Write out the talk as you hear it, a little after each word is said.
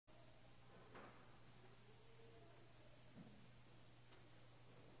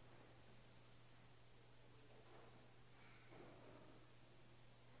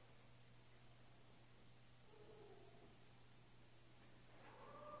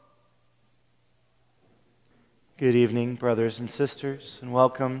Good evening, brothers and sisters, and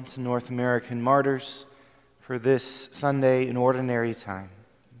welcome to North American Martyrs for this Sunday in Ordinary Time.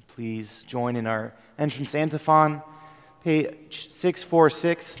 Please join in our entrance antiphon, page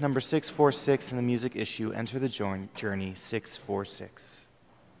 646, number 646 in the music issue, Enter the Journey 646.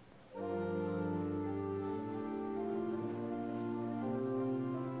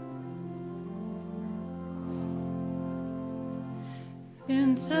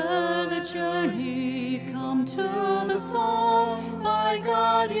 Enter the journey, come to the song. By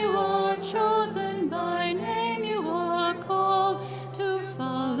God you are chosen, by name you are called. To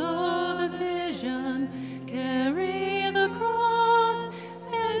follow the vision, carry the cross.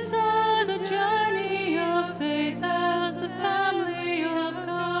 Enter the journey of faith as the family of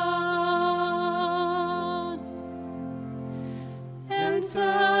God.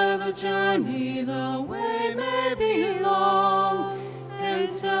 Enter the journey, the way may be long.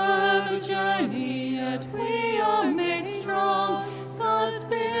 Enter the journey, yet we are made strong. God's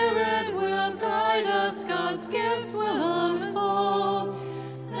Spirit will guide us, God's gifts will unfold.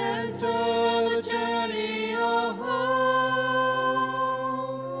 Enter the journey of hope.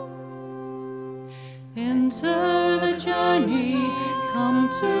 Enter the journey, come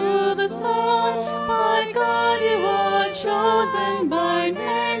to the song. By God you are chosen, by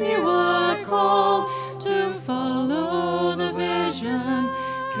name you are called. To follow the vision,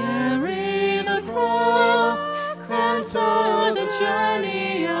 carry the cross, enter the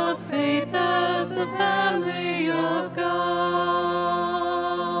journey of faith as the family of God.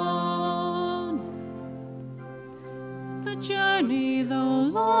 The journey, though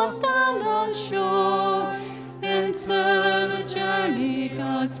lost and unsure, enter the journey,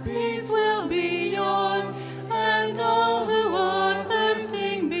 God's peace will be yours, and all who are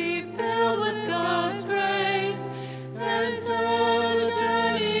thirsting be filled with God's grace. Enter the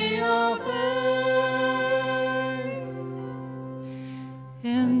journey of faith.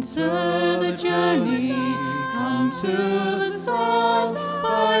 Enter the journey, come to the song.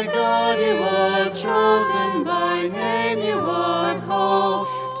 By God you are chosen, by name you are called.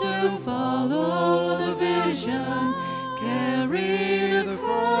 To follow the vision, carry the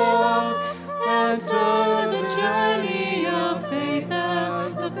cross. Enter the journey of faith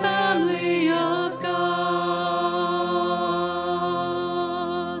as the family of God.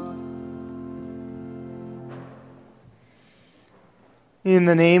 In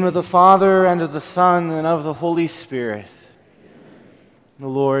the name of the Father, and of the Son, and of the Holy Spirit. The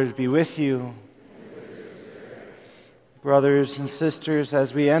Lord be with you. Brothers and sisters,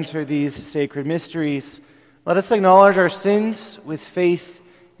 as we enter these sacred mysteries, let us acknowledge our sins with faith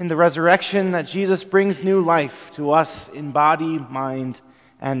in the resurrection that Jesus brings new life to us in body, mind,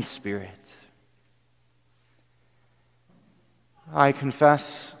 and spirit. I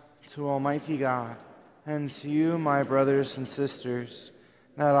confess to Almighty God and to you, my brothers and sisters,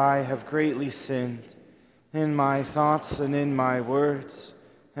 that I have greatly sinned in my thoughts and in my words,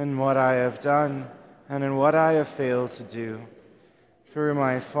 in what I have done and in what I have failed to do. Through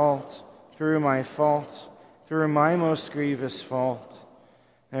my most grievous fault.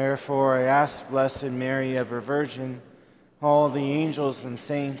 Therefore I ask Blessed Mary, ever Virgin, all the angels and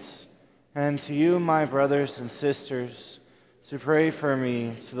saints, and to you, my brothers and sisters, to pray for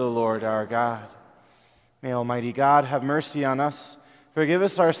me to the Lord our God. May Almighty God have mercy on us, forgive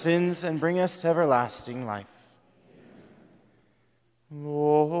us our sins, and bring us to everlasting life.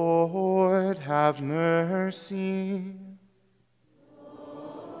 Lord, have mercy.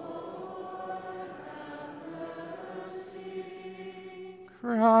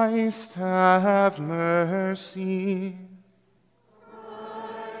 Christ, have mercy.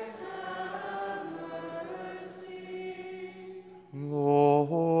 Christ, have mercy.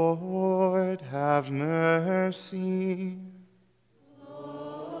 Lord, have mercy.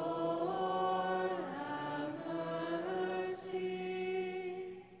 Lord, have mercy.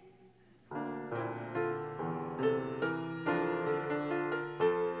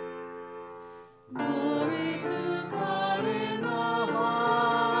 Glory to God in the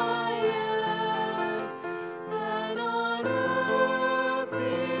highest, and on earth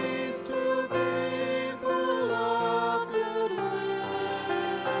peace to people of good will.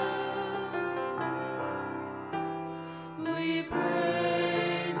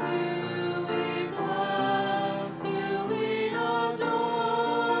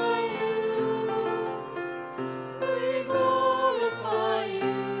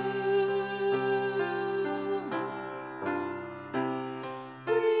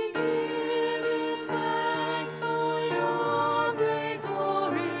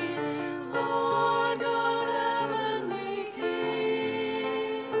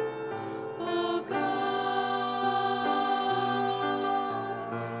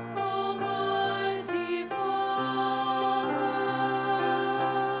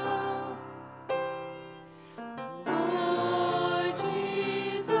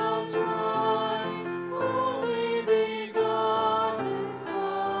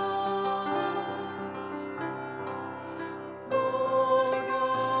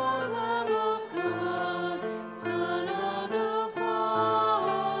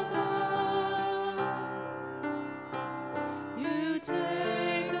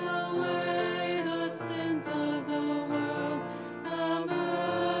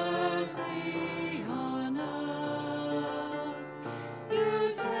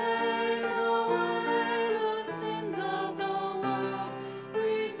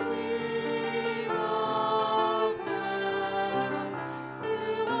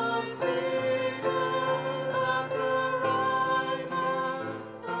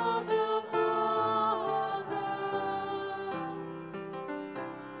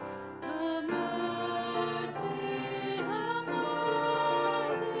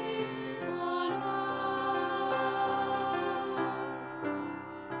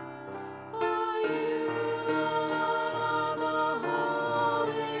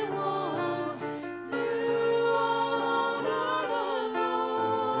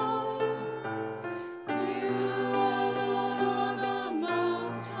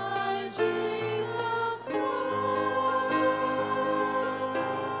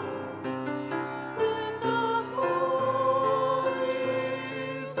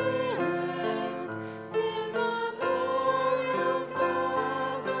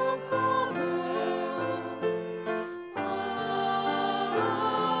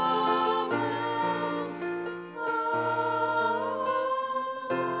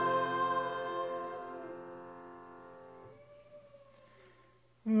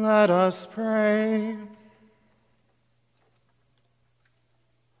 Let us pray.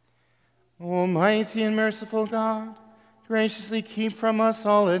 Almighty and merciful God, graciously keep from us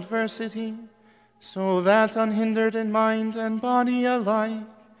all adversity, so that, unhindered in mind and body alike,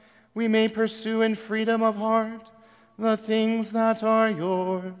 we may pursue in freedom of heart the things that are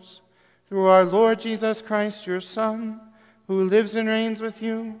yours. Through our Lord Jesus Christ, your Son, who lives and reigns with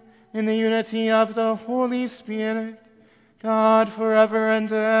you in the unity of the Holy Spirit, God forever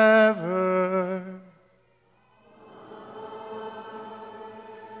and ever.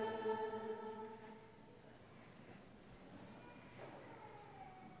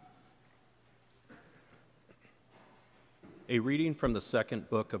 A reading from the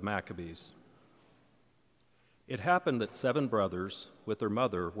second book of Maccabees. It happened that 7 brothers with their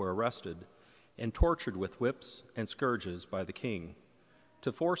mother were arrested and tortured with whips and scourges by the king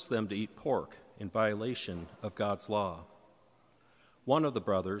to force them to eat pork in violation of God's law. One of the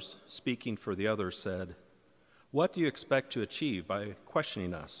brothers, speaking for the others, said, "What do you expect to achieve by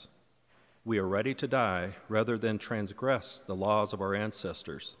questioning us? We are ready to die rather than transgress the laws of our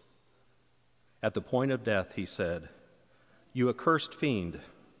ancestors." At the point of death, he said, "You accursed fiend,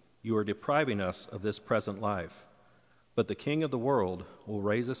 you are depriving us of this present life, but the King of the world will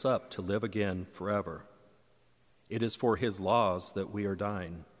raise us up to live again forever. It is for his laws that we are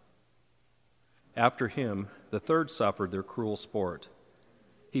dying." After him, the third suffered their cruel sport.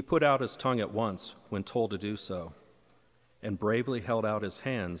 He put out his tongue at once when told to do so, and bravely held out his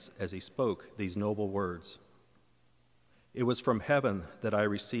hands as he spoke these noble words. "It was from heaven that I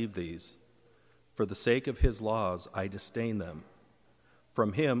received these. For the sake of his laws, I disdain them.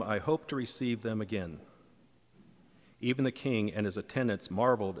 From him I hope to receive them again." Even the king and his attendants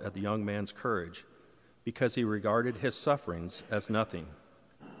marveled at the young man's courage, because he regarded his sufferings as nothing.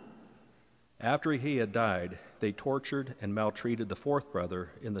 After he had died, they tortured and maltreated the fourth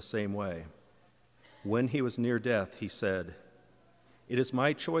brother in the same way. When he was near death, he said, "It is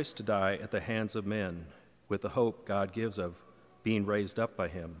my choice to die at the hands of men, with the hope God gives of being raised up by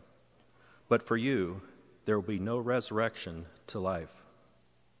him. But for you, there will be no resurrection to life."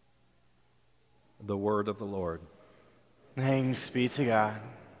 The word of the Lord. Thanks be to God.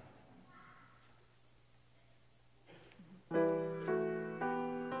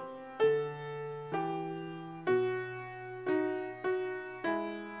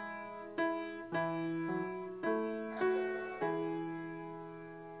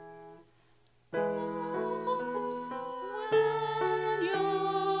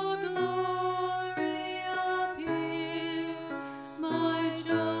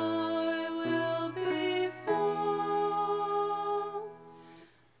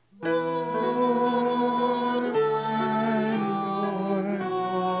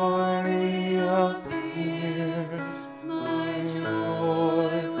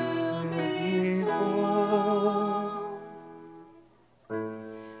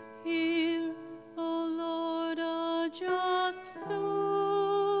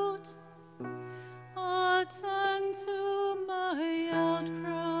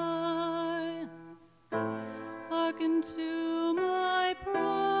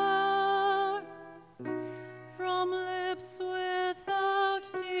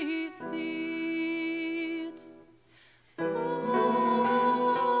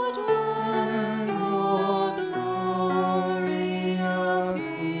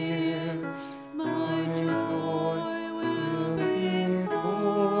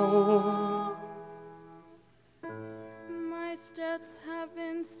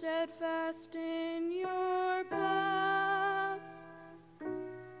 Steadfast in your paths,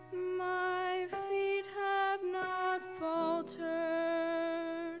 my feet have not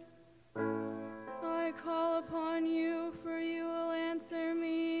faltered. I call upon you, for you will answer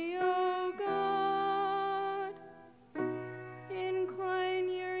me, O God. Incline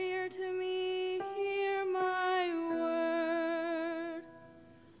your ear to me, hear my word.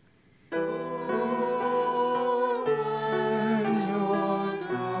 Lord, when your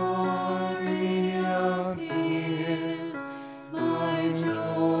glory appears, my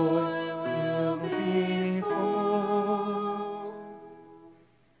joy will be full.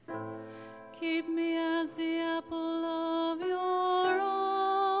 Keep me as the apple of your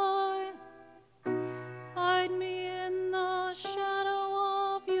eye. Hide me in the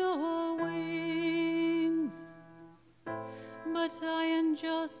shadow of your wings. But I in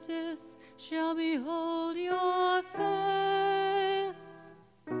justice shall behold your face.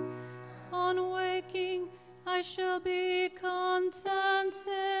 On waking I shall be content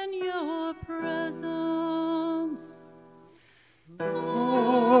in your presence.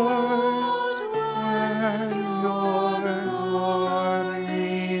 Lord, when your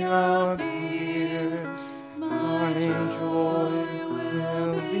glory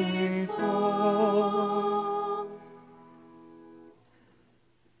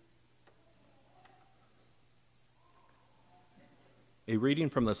reading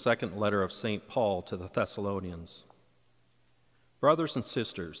from the second letter of St. Paul to the Thessalonians. Brothers and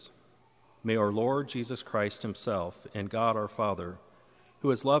sisters, may our Lord Jesus Christ himself and God our Father, who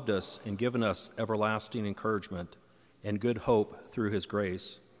has loved us and given us everlasting encouragement and good hope through his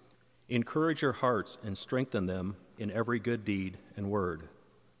grace, encourage your hearts and strengthen them in every good deed and word.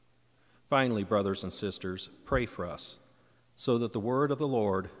 Finally, brothers and sisters, pray for us, so that the word of the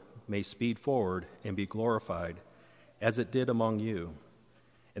Lord may speed forward and be glorified, as it did among you,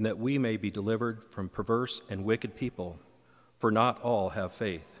 and that we may be delivered from perverse and wicked people, for not all have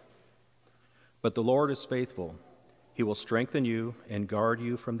faith. But the Lord is faithful. He will strengthen you and guard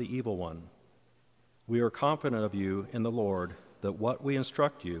you from the evil one. We are confident of you in the Lord that what we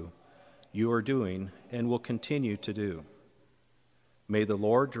instruct you, you are doing and will continue to do. May the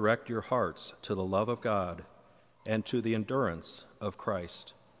Lord direct your hearts to the love of God and to the endurance of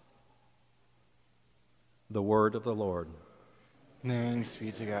Christ. The word of the Lord. Thanks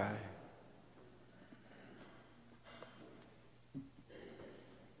be to God.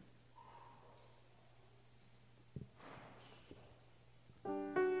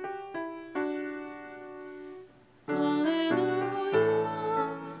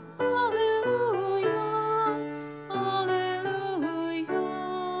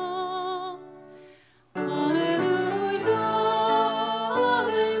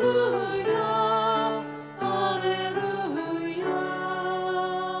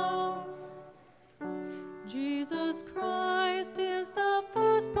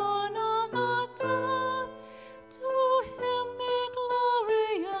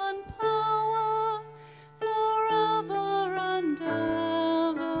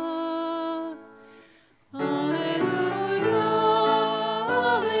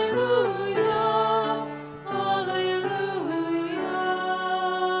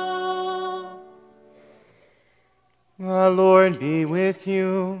 The Lord be with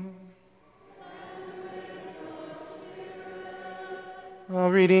you. A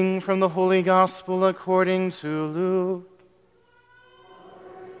reading from the Holy Gospel according to Luke.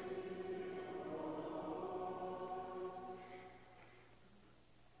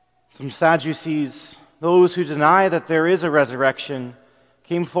 Some Sadducees, those who deny that there is a resurrection,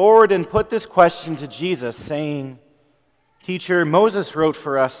 came forward and put this question to Jesus, saying, "Teacher, Moses wrote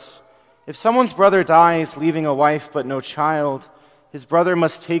for us, if someone's brother dies, leaving a wife but no child, his brother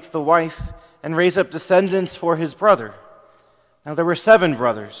must take the wife and raise up descendants for his brother. Now there were 7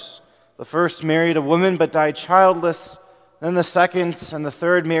 brothers. The first married a woman but died childless. Then the second and the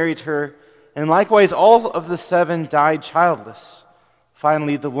third married her, and likewise all of the 7 died childless.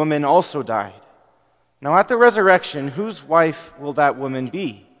 Finally, the woman also died. Now at the resurrection, whose wife will that woman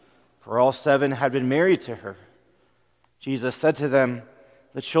be? For all 7 had been married to her." Jesus said to them,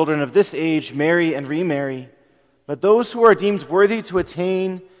 "The children of this age marry and remarry, but those who are deemed worthy to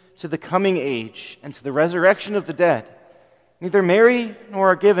attain to the coming age and to the resurrection of the dead neither marry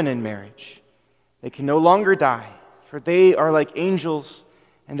nor are given in marriage. They can no longer die, for they are like angels,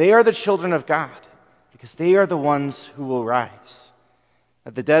 and they are the children of God, because they are the ones who will rise.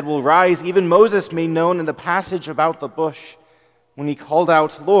 That the dead will rise, even Moses made known in the passage about the bush, when he called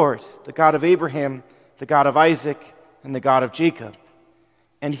out, 'Lord, the God of Abraham, the God of Isaac, and the God of Jacob.'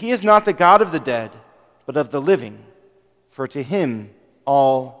 And he is not the God of the dead, but of the living, for to him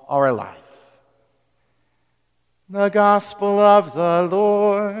all are alive." The Gospel of the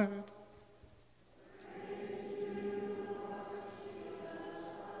Lord.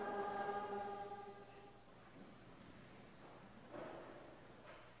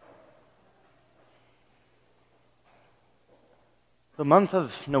 The month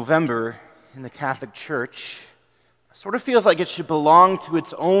of November in the Catholic Church sort of feels like it should belong to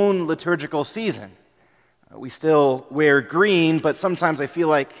its own liturgical season. We still wear green, but sometimes I feel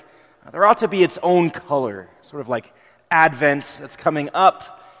like there ought to be its own color, sort of like Advent that's coming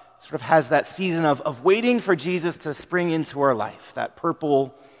up, sort of has that season of waiting for Jesus to spring into our life, that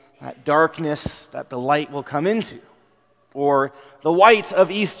purple, that darkness that the light will come into. Or the white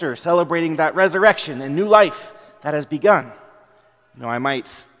of Easter, celebrating that resurrection and new life that has begun. I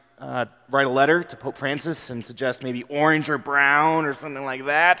might write a letter to Pope Francis and suggest maybe orange or brown or something like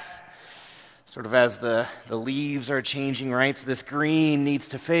that, sort of as the leaves are changing, right? So this green needs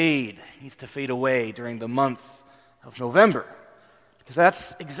to fade away during the month of November, because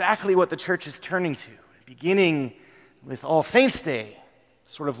that's exactly what the church is turning to, beginning with All Saints' Day,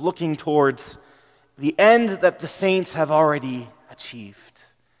 sort of looking towards the end that the saints have already achieved.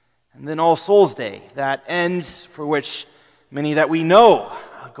 And then All Souls' Day, that end for which many that we know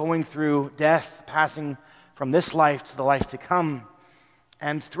are going through death, passing from this life to the life to come.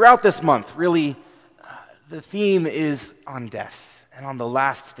 And throughout this month, really, the theme is on death and on the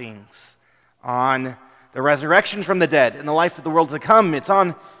last things, on the resurrection from the dead and the life of the world to come. It's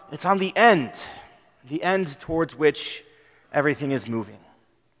on the end towards which everything is moving.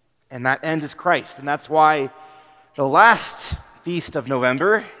 And that end is Christ. And that's why the last feast of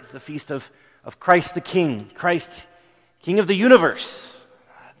November is the feast of Christ the King, Christ, King of the universe,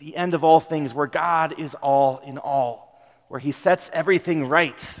 the end of all things, where God is all in all, where he sets everything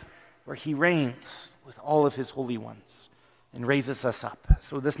right, where he reigns with all of his holy ones and raises us up.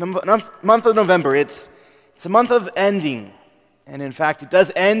 So this month of November, it's a month of ending. And in fact, it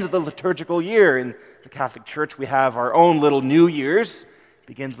does end the liturgical year. In the Catholic Church, we have our own little New Year's. It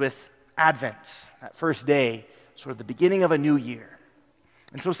begins with Advent, that first day, sort of the beginning of a new year.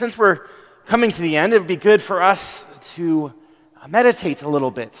 And so since we're coming to the end, it would be good for us to meditate a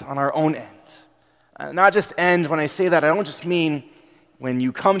little bit on our own end. Not just end, when I say that, I don't just mean when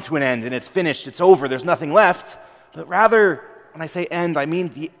you come to an end and it's finished, it's over, there's nothing left, but rather, when I say end, I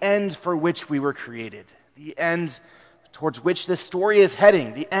mean the end for which we were created, the end towards which this story is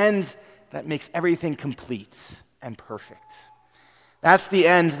heading, the end that makes everything complete and perfect. That's the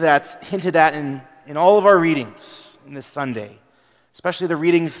end that's hinted at in all of our readings in this Sunday, especially the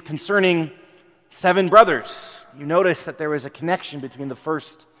readings concerning 7 brothers. You notice that there was a connection between the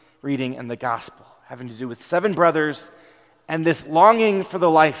first reading and the gospel, having to do with 7 brothers and this longing for the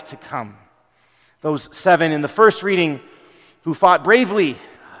life to come. Those 7 in the first reading who fought bravely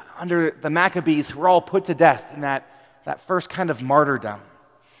under the Maccabees, who were all put to death in that first kind of martyrdom.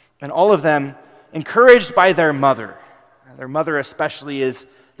 And all of them encouraged by their mother. Their mother especially is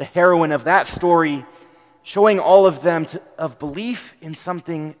the heroine of that story, showing all of them of belief in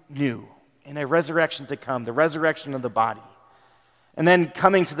something new, in a resurrection to come, the resurrection of the body. And then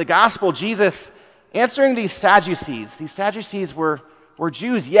coming to the gospel, Jesus answering these Sadducees. These Sadducees were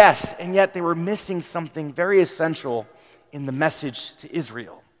Jews, yes, and yet they were missing something very essential in the message to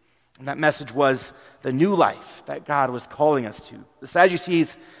Israel. And that message was the new life that God was calling us to. The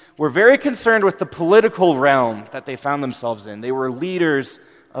Sadducees were very concerned with the political realm that they found themselves in. They were leaders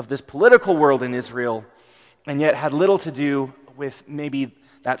of this political world in Israel, and yet had little to do with maybe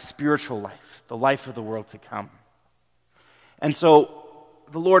that spiritual life, the life of the world to come. And so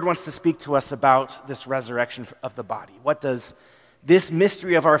the Lord wants to speak to us about this resurrection of the body. What does this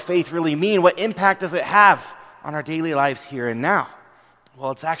mystery of our faith really mean? What impact does it have on our daily lives here and now?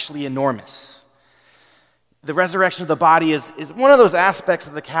 Well, it's actually enormous. The resurrection of the body is one of those aspects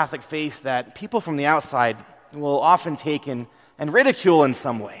of the Catholic faith that people from the outside will often take and ridicule in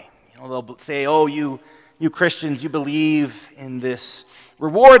some way. They'll say, oh, you Christians, you believe in this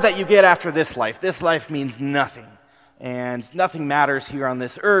reward that you get after this life. This life means nothing, and nothing matters here on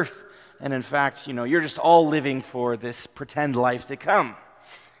this earth. And in fact, you're just all living for this pretend life to come.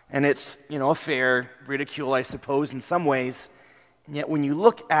 And it's, a fair ridicule, I suppose, in some ways. And yet when you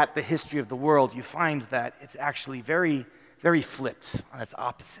look at the history of the world, you find that it's actually very, very flipped on its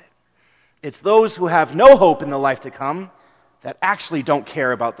opposite. It's those who have no hope in the life to come that actually don't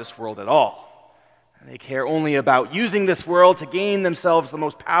care about this world at all. They care only about using this world to gain themselves the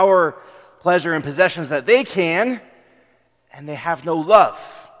most power, pleasure, and possessions that they can, and they have no love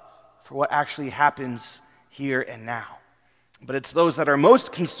for what actually happens here and now. But it's those that are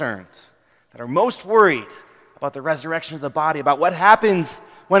most concerned, that are most worried about the resurrection of the body, about what happens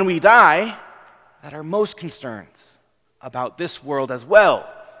when we die, that are most concerned about this world as well,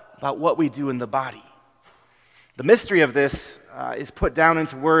 about what we do in the body. The mystery of this is put down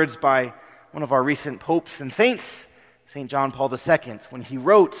into words by one of our recent popes and saints, St. John Paul II, when he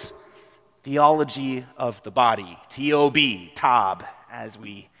wrote Theology of the Body, T-O-B, TOB, as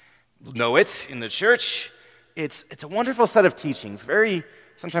we know it in the church. It's a wonderful set of teachings, very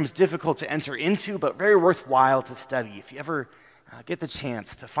sometimes difficult to enter into, but very worthwhile to study. If you ever get the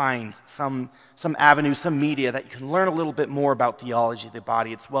chance to find some avenue, some media that you can learn a little bit more about theology of the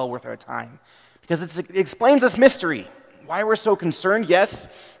body, it's well worth our time. Because it explains this mystery, why we're so concerned, yes,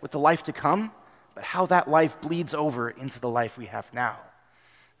 with the life to come, but how that life bleeds over into the life we have now.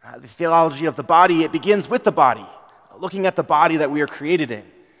 The theology of the body, it begins with the body, looking at the body that we are created in,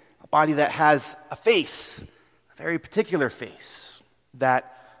 a body that has a face, a very particular face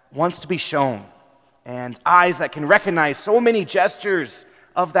that wants to be shown, and eyes that can recognize so many gestures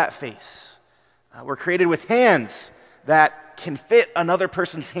of that face. We're created with hands that can fit another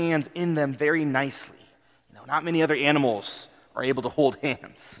person's hands in them very nicely. Not many other animals are able to hold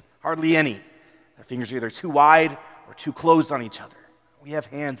hands, hardly any. Their fingers are either too wide or too closed on each other. We have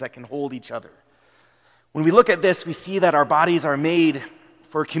hands that can hold each other. When we look at this, we see that our bodies are made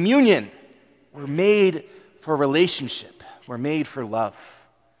for communion. We're made for relationship. We're made for love.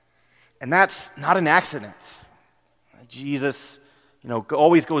 And that's not an accident. Jesus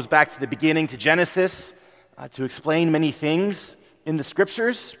always goes back to the beginning, to Genesis, to explain many things in the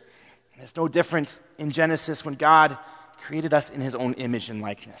scriptures. There's no difference in Genesis when God created us in his own image and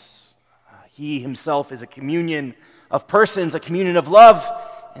likeness. He himself is a communion of persons, a communion of love,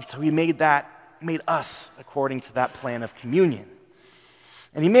 and so he made us according to that plan of communion.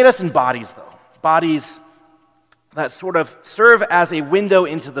 And he made us in bodies, though. Bodies that sort of serve as a window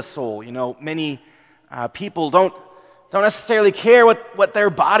into the soul. Many people don't necessarily care what their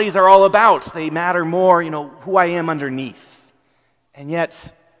bodies are all about. They matter more, who I am underneath. And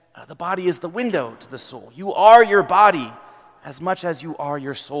yet, the body is the window to the soul. You are your body as much as you are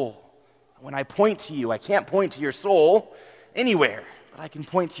your soul. When I point to you, I can't point to your soul anywhere, but I can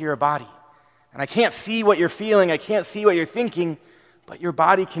point to your body. And I can't see what you're feeling, I can't see what you're thinking, but your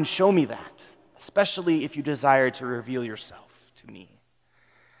body can show me that, especially if you desire to reveal yourself to me.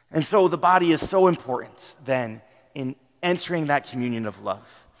 And so the body is so important then in entering that communion of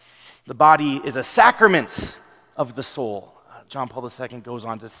love. The body is a sacrament of the soul, John Paul II goes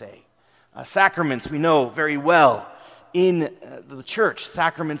on to say. Sacraments we know very well in the church,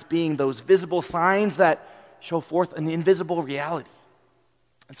 sacraments being those visible signs that show forth an invisible reality.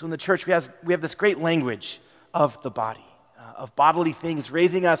 And so in the church we have this great language of the body, of bodily things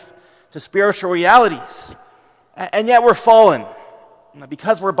raising us to spiritual realities. And yet we're fallen.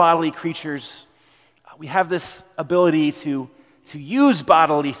 Because we're bodily creatures, we have this ability to use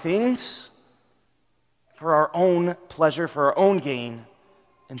bodily things for our own pleasure, for our own gain,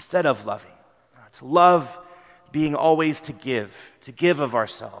 instead of loving. To love being always to give of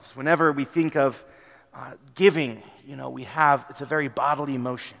ourselves. Whenever we think of giving, it's a very bodily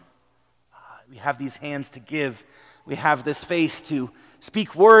motion. We have these hands to give. We have this face to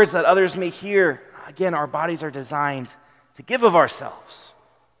speak words that others may hear. Again, our bodies are designed to give of ourselves,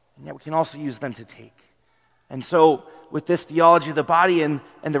 and yet we can also use them to take. And so, with this theology of the body and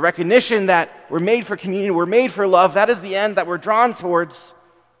the recognition that we're made for communion, we're made for love, that is the end that we're drawn towards.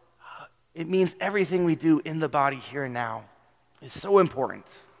 It means everything we do in the body here and now is so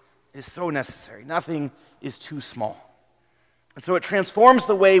important, is so necessary. Nothing is too small. And so it transforms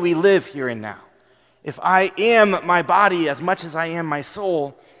the way we live here and now. If I am my body as much as I am my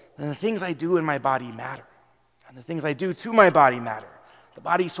soul, then the things I do in my body matter. And the things I do to my body matter. The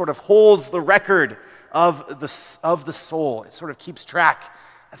body sort of holds the record of the soul. It sort of keeps track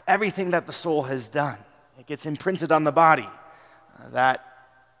of everything that the soul has done. It gets imprinted on the body.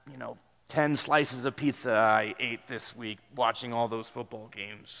 10 slices of pizza I ate this week watching all those football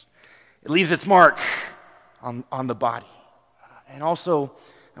games. It leaves its mark on the body. And also,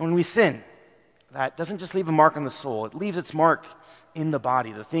 when we sin, that doesn't just leave a mark on the soul. It leaves its mark in the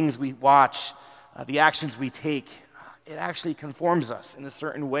body. The things we watch, the actions we take, it actually conforms us in a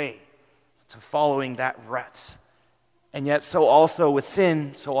certain way to following that rut. And yet, so also with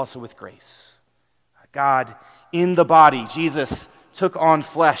sin, so also with grace. God in the body, Jesus took on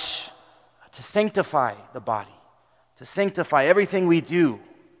flesh to sanctify the body, to sanctify everything we do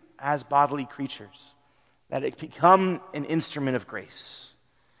as bodily creatures, that it become an instrument of grace.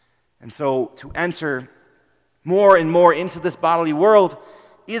 And so to enter more and more into this bodily world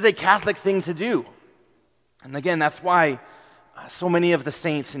is a Catholic thing to do. And again, that's why so many of the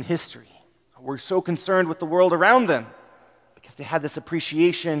saints in history were so concerned with the world around them, because they had this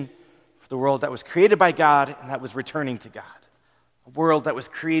appreciation for the world that was created by God and that was returning to God. A world that was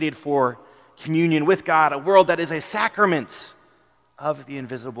created for communion with God, a world that is a sacrament of the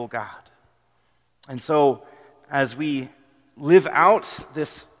invisible God. And so, as we live out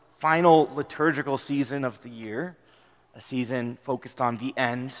this final liturgical season of the year, a season focused on the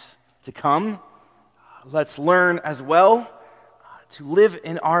end to come, let's learn as well to live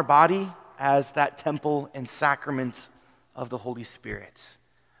in our body as that temple and sacrament of the Holy Spirit.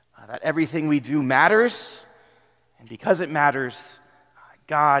 That everything we do matters, and because it matters,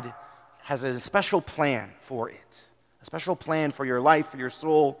 God has a special plan for it, a special plan for your life, for your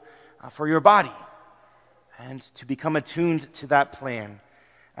soul, for your body. And to become attuned to that plan,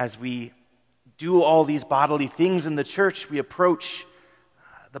 as we do all these bodily things in the church, we approach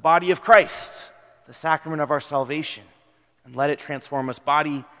the body of Christ, the sacrament of our salvation, and let it transform us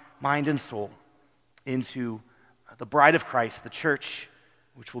body, mind, and soul into the bride of Christ, the church,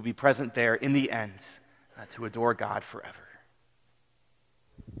 which will be present there in the end to adore God forever.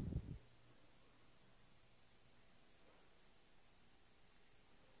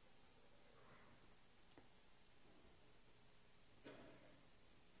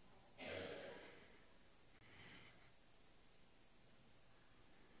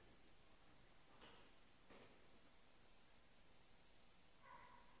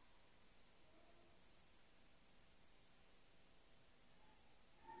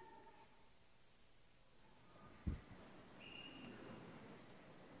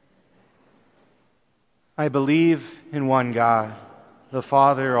 I believe in one God, the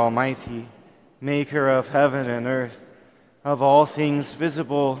Father Almighty, maker of heaven and earth, of all things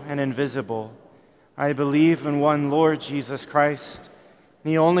visible and invisible. I believe in one Lord Jesus Christ,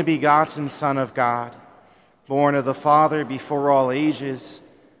 the only begotten Son of God, born of the Father before all ages,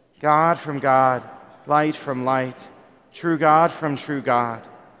 God from God, light from light, true God from true God,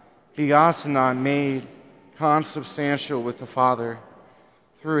 begotten, not made, consubstantial with the Father.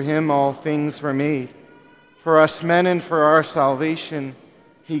 Through him all things were made. For us men and for our salvation,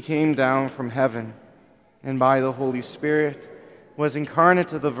 he came down from heaven, and by the Holy Spirit was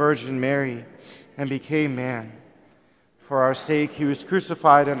incarnate of the Virgin Mary and became man. For our sake he was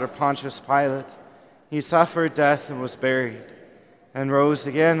crucified under Pontius Pilate. He suffered death and was buried, and rose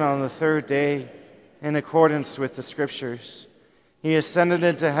again on the third day in accordance with the Scriptures. He ascended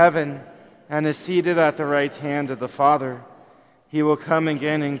into heaven and is seated at the right hand of the Father. He will come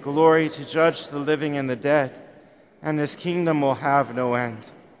again in glory to judge the living and the dead, and his kingdom will have no end.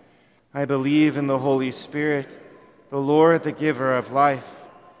 I believe in the Holy Spirit, the Lord, the giver of life,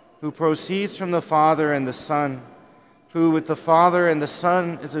 who proceeds from the Father and the Son, who with the Father and the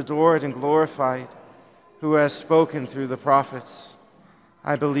Son is adored and glorified, who has spoken through the prophets.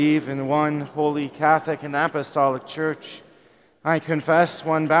 I believe in one holy Catholic and Apostolic Church. I confess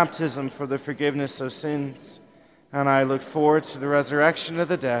one baptism for the forgiveness of sins, and I look forward to the resurrection of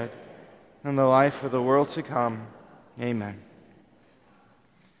the dead and the life of the world to come. Amen.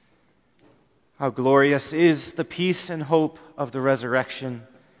 How glorious is the peace and hope of the resurrection.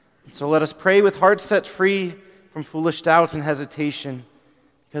 And so let us pray with hearts set free from foolish doubt and hesitation,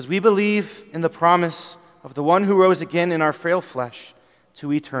 because we believe in the promise of the one who rose again in our frail flesh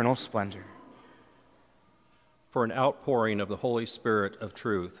to eternal splendor. For an outpouring of the Holy Spirit of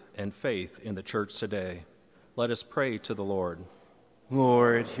truth and faith in the church today, let us pray to the Lord.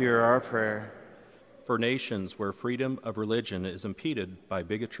 Lord, hear our prayer. For nations where freedom of religion is impeded by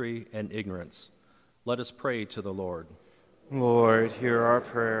bigotry and ignorance, let us pray to the Lord. Lord, hear our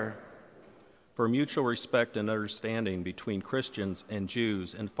prayer. For mutual respect and understanding between Christians and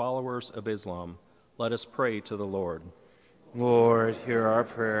Jews and followers of Islam, let us pray to the Lord. Lord, hear our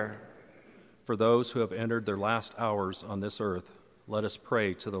prayer. For those who have entered their last hours on this earth, let us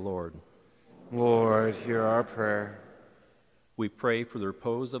pray to the Lord. Lord, hear our prayer. We pray for the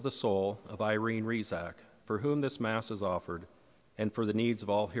repose of the soul of Irene Rizak, for whom this Mass is offered, and for the needs of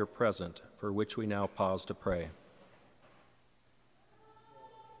all here present, for which we now pause to pray.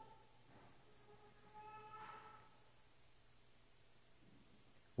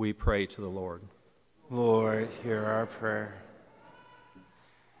 We pray to the Lord. Lord, hear our prayer.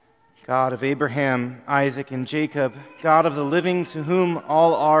 God of Abraham, Isaac, and Jacob, God of the living, to whom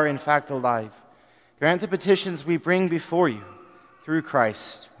all are in fact alive, grant the petitions we bring before you through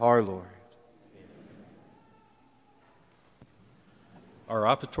Christ our Lord. Our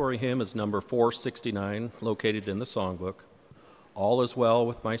offertory hymn is number 469, located in the songbook. All is Well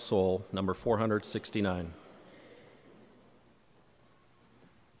with My Soul, number 469.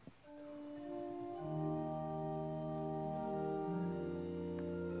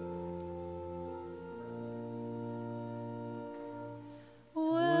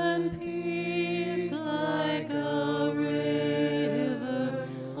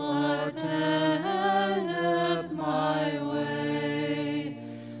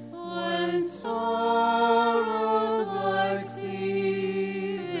 Sorrows like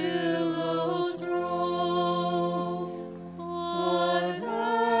sea billows roll.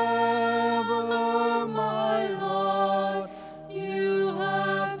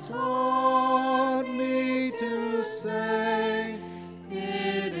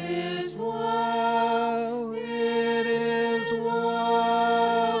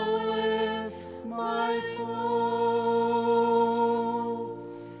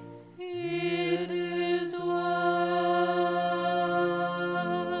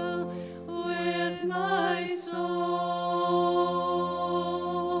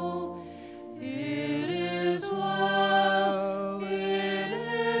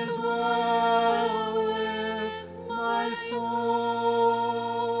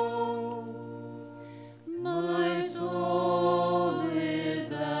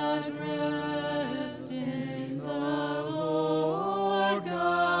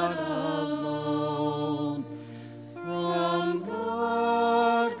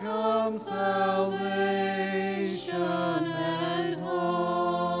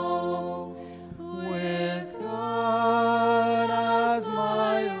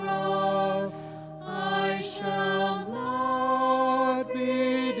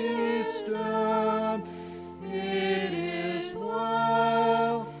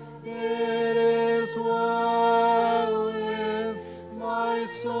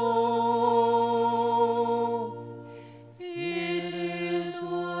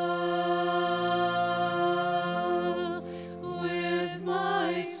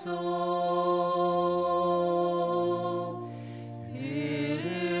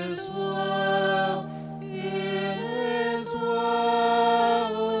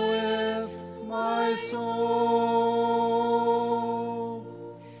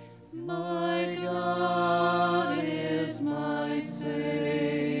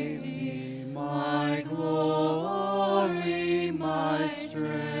 my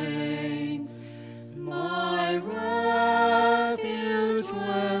strength, my refuge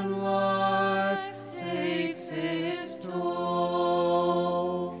when life takes its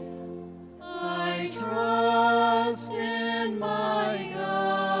toll. I trust in my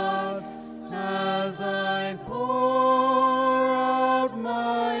God as I pour out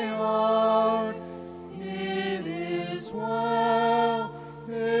my heart. It is well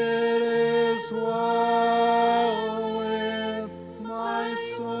with my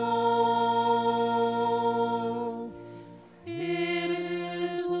soul. It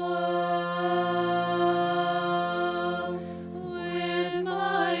is well with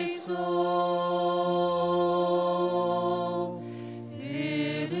my soul.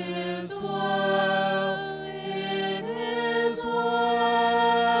 It is well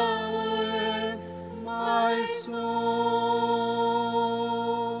with my soul.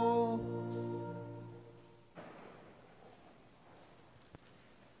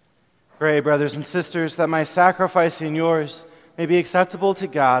 Pray, brothers and sisters, that my sacrifice and yours may be acceptable to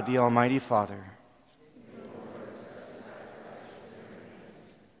God, the Almighty Father.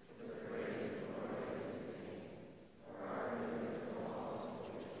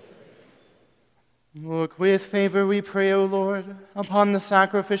 Look with favor, we pray, O Lord, upon the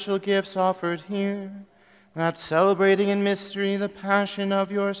sacrificial gifts offered here, that celebrating in mystery the passion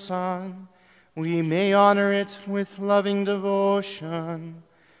of your Son, we may honor it with loving devotion.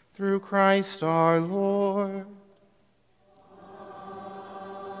 Through Christ our Lord.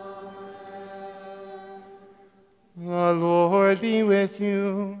 The Lord be with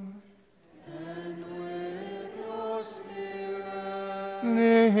you. And with your spirit,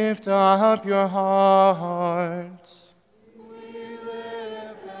 Lift up your hearts. we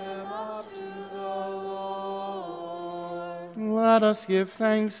lift them up to the Lord. Let us give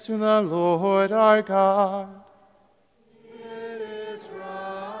thanks to the Lord our God. It is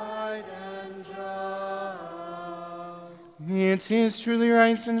right and just. It is truly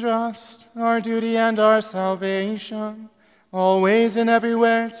right and just, our duty and our salvation, always and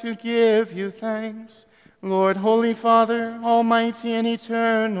everywhere to give you thanks, Lord, Holy Father, Almighty and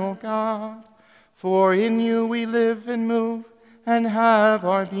eternal God, for in you we live and move and have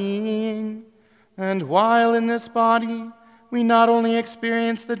our being. And while in this body we not only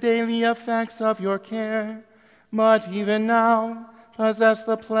experience the daily effects of your care, but even now possess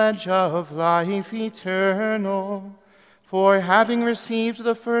the pledge of life eternal. For having received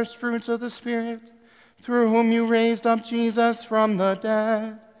the first fruits of the Spirit, through whom you raised up Jesus from the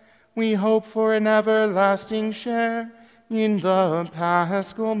dead, we hope for an everlasting share in the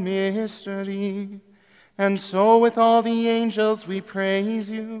Paschal mystery. And so with all the angels we praise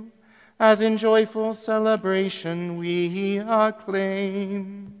you, as in joyful celebration we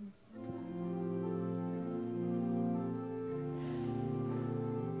acclaim.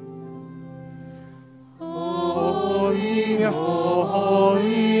 Holy,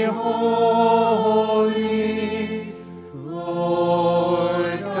 holy, holy,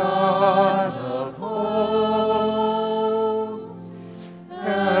 Lord God of hosts,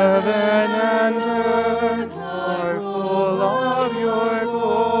 heaven and earth are full of your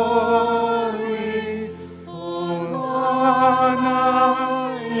glory. Hosanna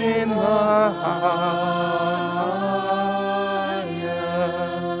in the highest.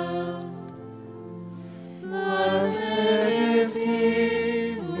 Blessed is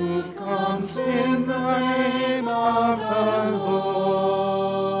he who comes in the name of the Lord.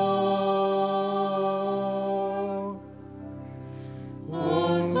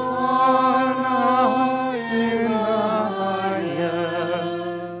 Hosanna in the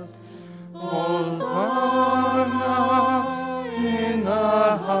highest. Hosanna in the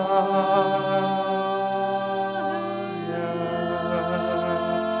highest.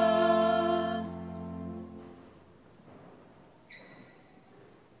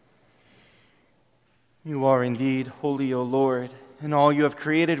 You are indeed holy, O Lord, and all you have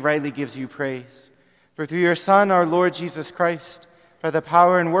created rightly gives you praise. For through your Son, our Lord Jesus Christ, by the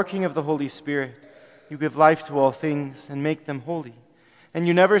power and working of the Holy Spirit, you give life to all things and make them holy. And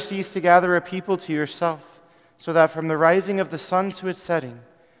you never cease to gather a people to yourself, so that from the rising of the sun to its setting,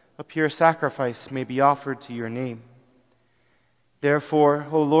 a pure sacrifice may be offered to your name. Therefore,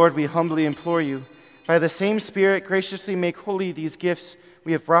 O Lord, we humbly implore you, by the same Spirit, graciously make holy these gifts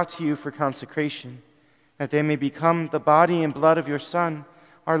we have brought to you for consecration, that they may become the body and blood of your Son,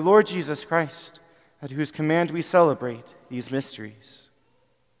 our Lord Jesus Christ, at whose command we celebrate these mysteries.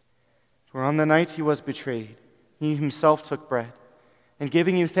 For on the night he was betrayed, he himself took bread, and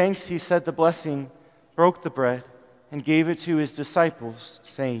giving you thanks, he said the blessing, broke the bread, and gave it to his disciples,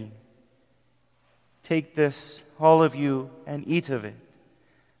 saying, "Take this, all of you, and eat of it,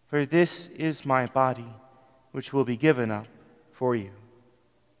 for this is my body, which will be given up for you."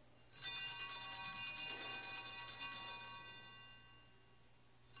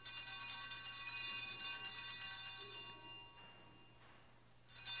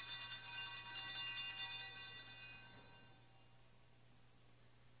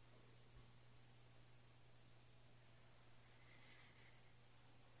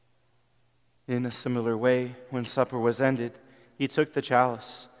 In a similar way, when supper was ended, he took the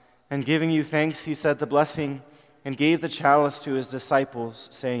chalice, and giving you thanks, he said the blessing, and gave the chalice to his disciples,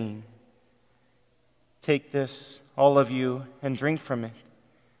 saying, "Take this, all of you, and drink from it,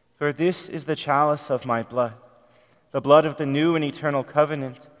 for this is the chalice of my blood, the blood of the new and eternal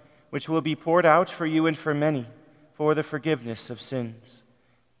covenant, which will be poured out for you and for many for the forgiveness of sins.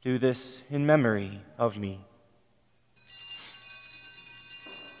 Do this in memory of me."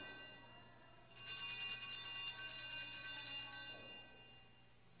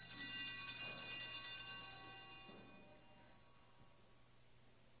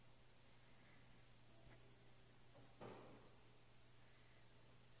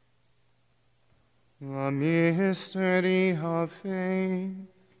 The mystery of faith.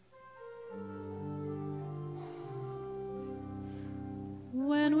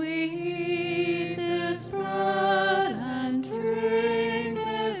 When we eat this bread and drink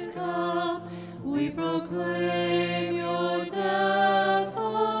this cup, we proclaim your death, O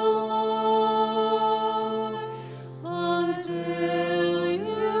Lord, until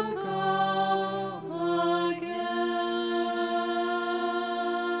you come again.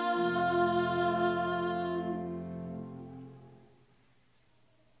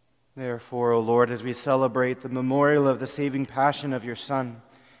 Therefore, O Lord, as we celebrate the memorial of the saving passion of your Son,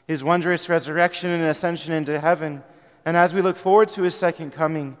 his wondrous resurrection and ascension into heaven, and as we look forward to his second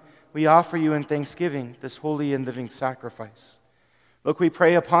coming, we offer you in thanksgiving this holy and living sacrifice. Look, we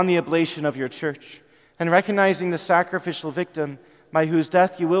pray upon the oblation of your church, and recognizing the sacrificial victim by whose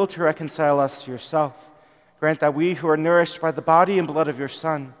death you will to reconcile us to yourself, grant that we who are nourished by the body and blood of your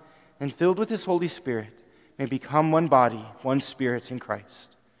Son, and filled with his Holy Spirit, may become one body, one spirit in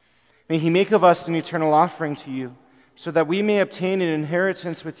Christ. May he make of us an eternal offering to you, so that we may obtain an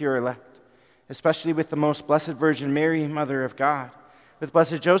inheritance with your elect, especially with the most blessed Virgin Mary, Mother of God, with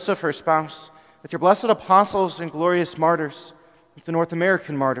blessed Joseph, her spouse, with your blessed apostles and glorious martyrs, with the North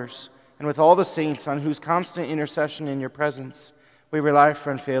American martyrs, and with all the saints on whose constant intercession in your presence we rely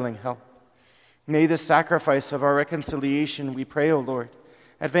for unfailing help. May this sacrifice of our reconciliation, we pray, O Lord,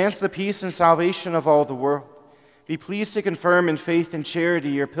 advance the peace and salvation of all the world. Be pleased to confirm in faith and charity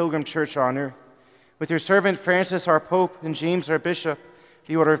your pilgrim church on earth. With your servant Francis, our Pope, and James, our Bishop,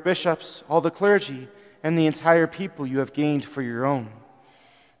 the order of bishops, all the clergy, and the entire people you have gained for your own.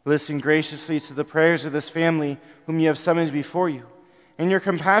 Listen graciously to the prayers of this family whom you have summoned before you. In your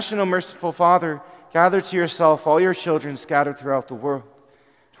compassion, O merciful Father, gather to yourself all your children scattered throughout the world.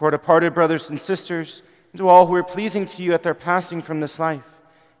 To our departed brothers and sisters, and to all who are pleasing to you at their passing from this life,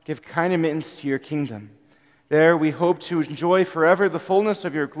 give kind admittance to your kingdom. There we hope to enjoy forever the fullness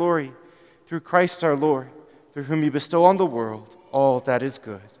of your glory, through Christ our Lord, through whom you bestow on the world all that is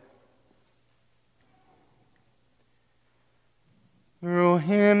good. Through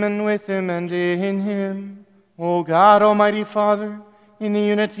him and with him and in him, O God, Almighty Father, in the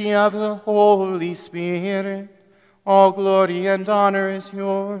unity of the Holy Spirit, all glory and honor is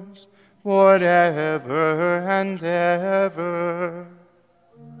yours, forever and ever.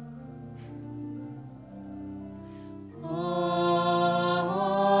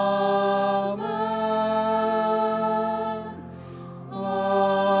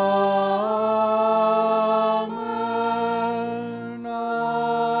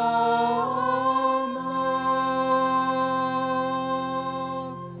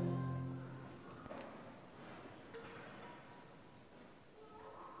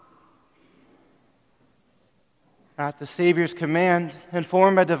 At the Savior's command,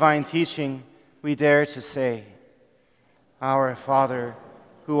 informed by divine teaching, we dare to say, Our Father,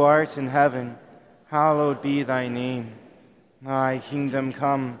 who art in heaven, hallowed be thy name. Thy kingdom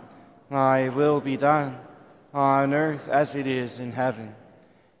come, thy will be done, on earth as it is in heaven.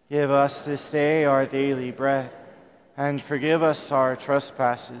 Give us this day our daily bread, and forgive us our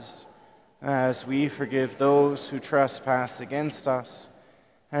trespasses, as we forgive those who trespass against us.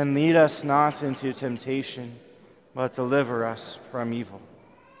 And lead us not into temptation, but deliver us from evil.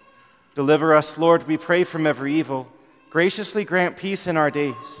 Deliver us, Lord, we pray, from every evil. Graciously grant peace in our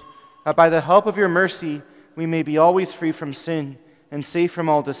days, that by the help of your mercy we may be always free from sin and safe from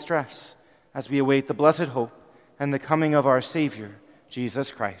all distress, as we await the blessed hope and the coming of our Savior, Jesus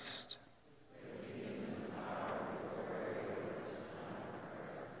Christ.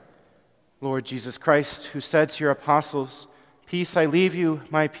 Lord Jesus Christ, who said to your apostles, "Peace I leave you,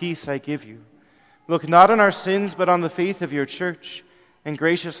 my peace I give you," look not on our sins, but on the faith of your church, and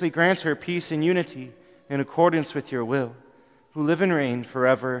graciously grant her peace and unity in accordance with your will, who live and reign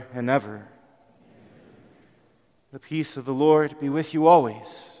forever and ever. The peace of the Lord be with you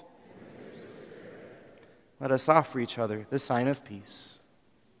always. Let us offer each other the sign of peace.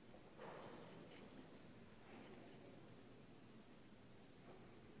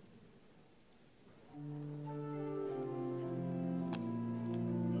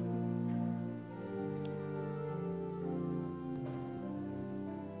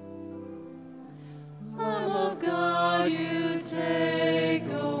 Lamb of God, you take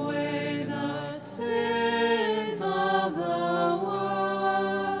away the sins of the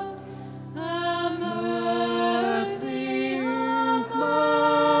world. Have mercy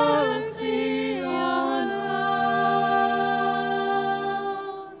on us.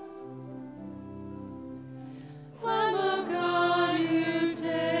 Lamb of God, you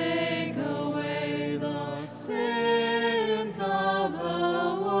take away the sins of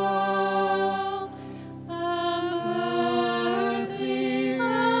the world. Have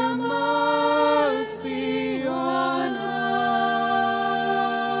mercy on us.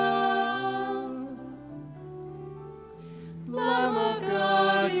 Lamb of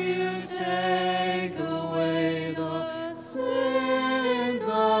God, you take away the sins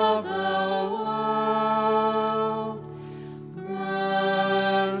of the world.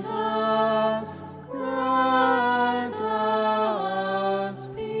 Grant us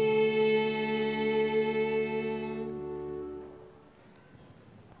peace.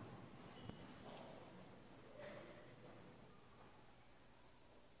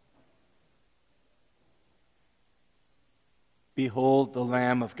 Behold the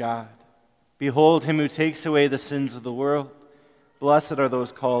Lamb of God. Behold him who takes away the sins of the world. Blessed are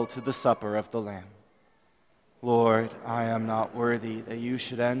those called to the supper of the Lamb. Lord, I am not worthy that you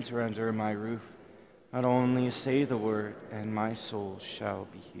should enter under my roof, but only say the word, and my soul shall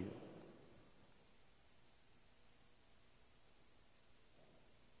be healed.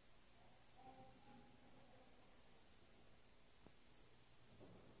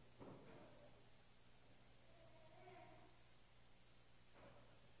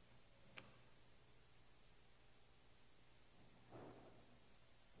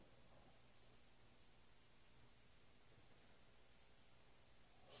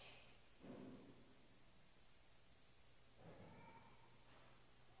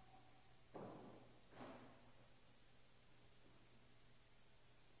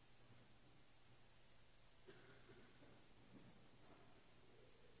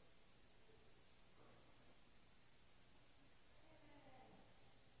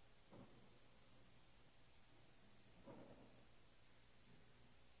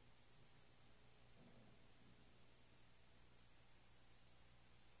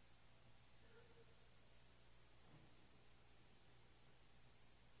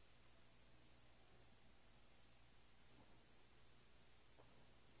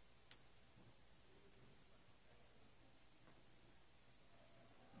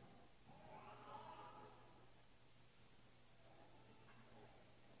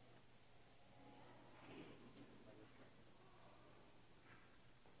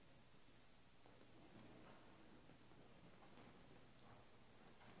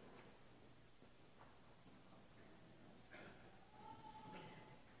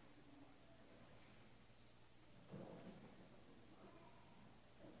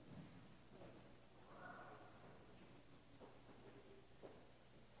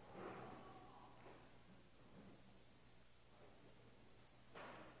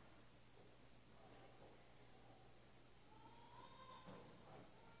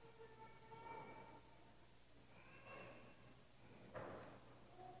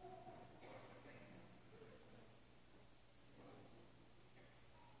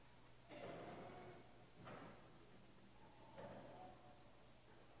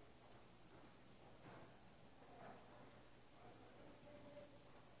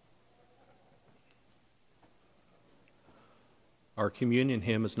 Our communion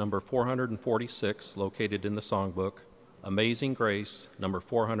hymn is number 446, located in the songbook. Amazing Grace, number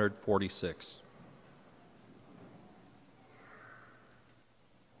 446.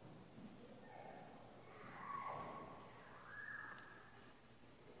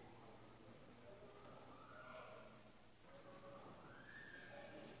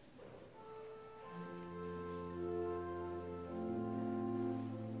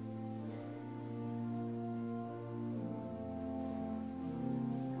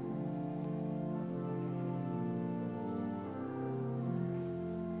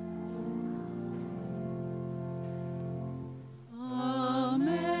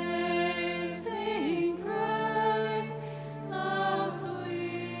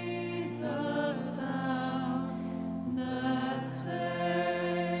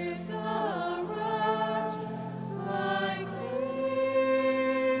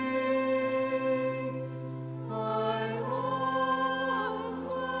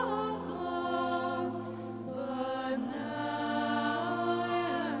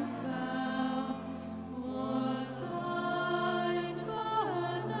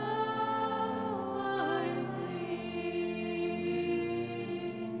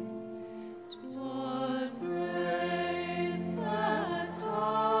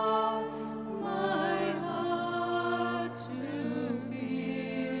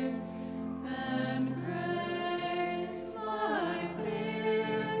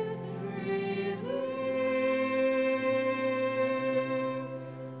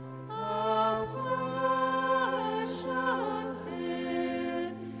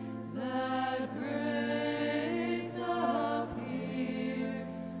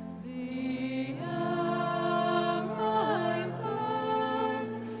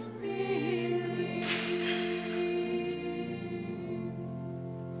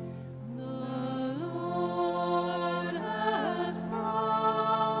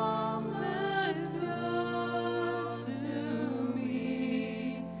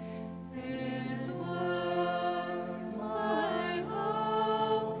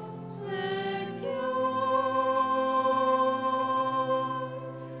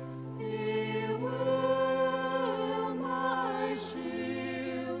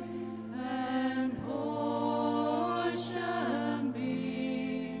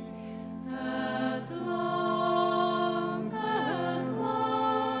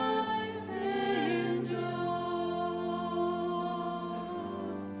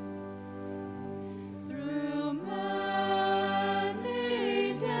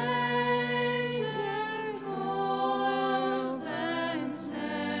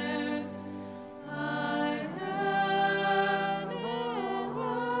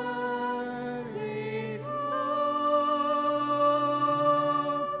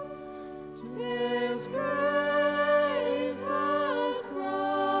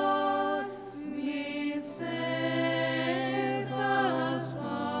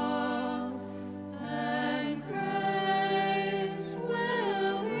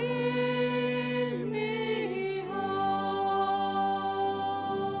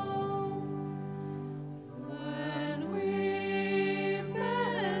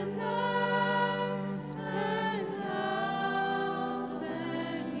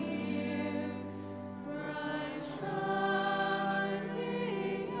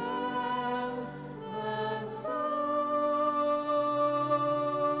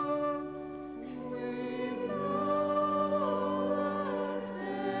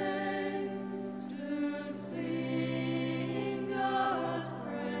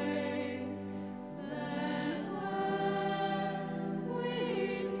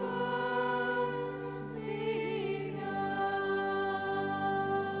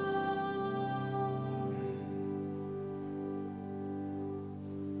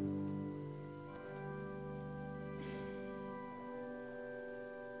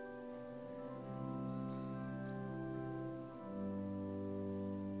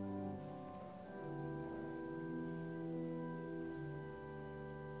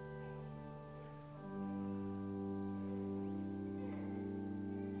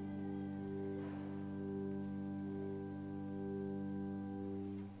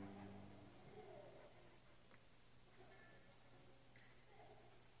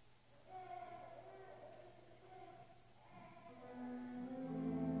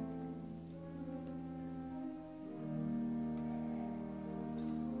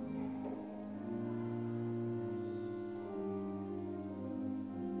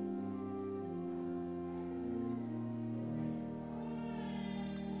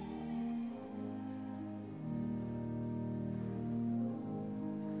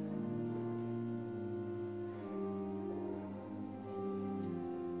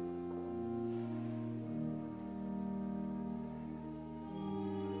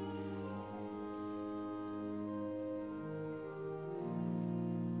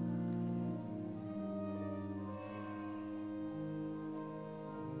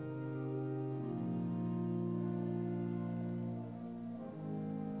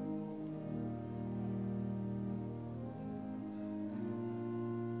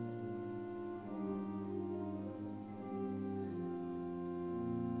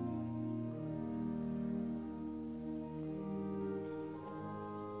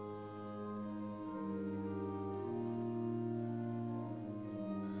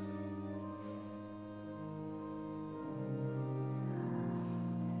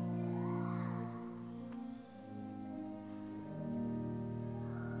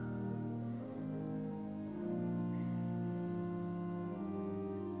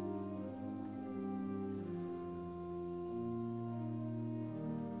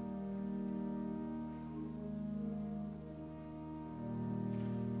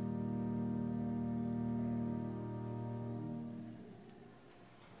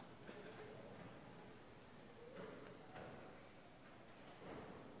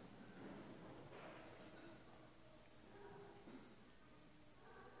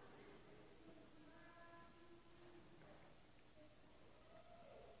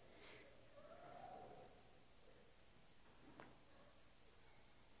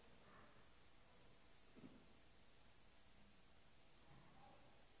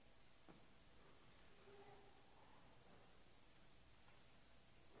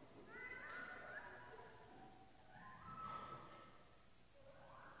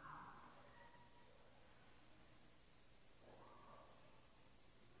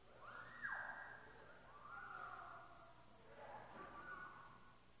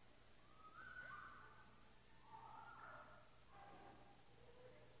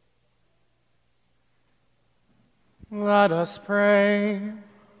 Let us pray.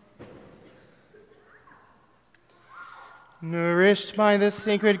 Nourished by this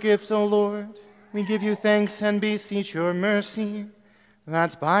sacred gift, O Lord, we give you thanks and beseech your mercy,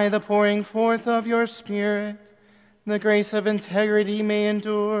 that by the pouring forth of your Spirit, the grace of integrity may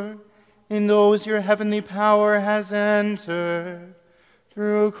endure in those your heavenly power has entered,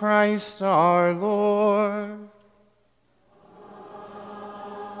 through Christ our Lord.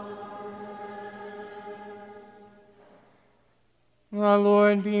 The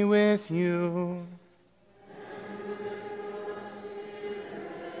Lord be with you.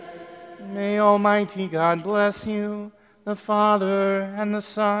 May Almighty God bless you, the Father, and the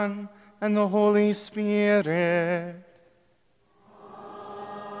Son, and the Holy Spirit.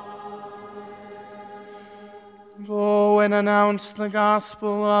 Go and announce the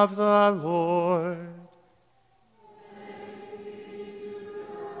gospel of the Lord.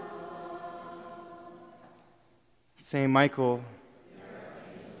 Saint Michael,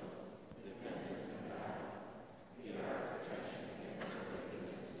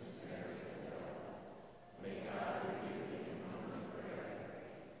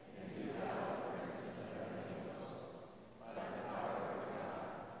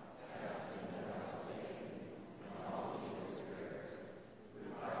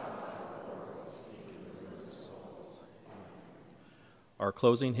 Our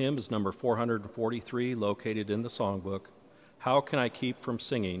closing hymn is number 443, located in the songbook. How Can I Keep from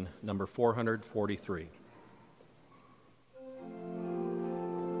Singing, number 443.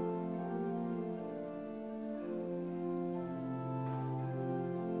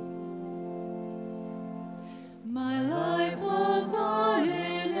 My life goes on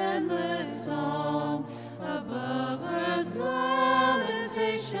in endless song, above earth's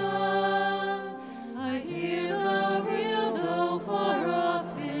lamentation. I hear the real, though far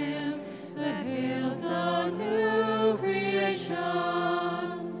off hymn, that hails a new creation.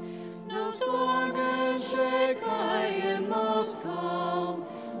 No storm can shake my inmost calm,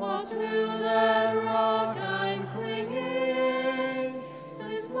 while to that rock I'm clinging,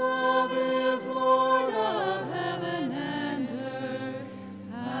 since love is Lord of heaven and earth.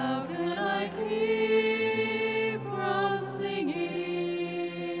 How can I keep from singing?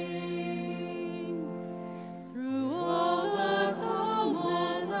 Through all the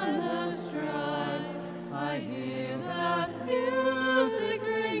tumult and the strife, I hear that music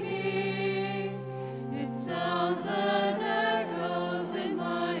ringing. It sounds and echoes in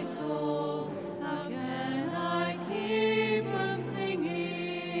my soul. How can I keep from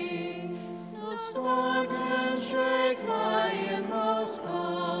singing? No storm can shake my inmost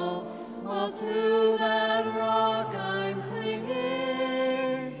calm, while to that rock I'm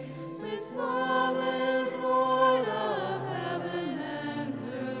clinging, since love is Lord of heaven and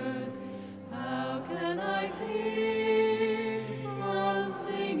earth. How can I keep from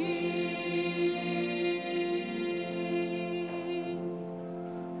singing?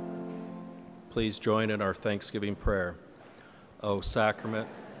 Please join in our Thanksgiving prayer. O sacrament,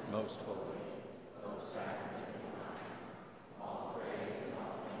 most holy.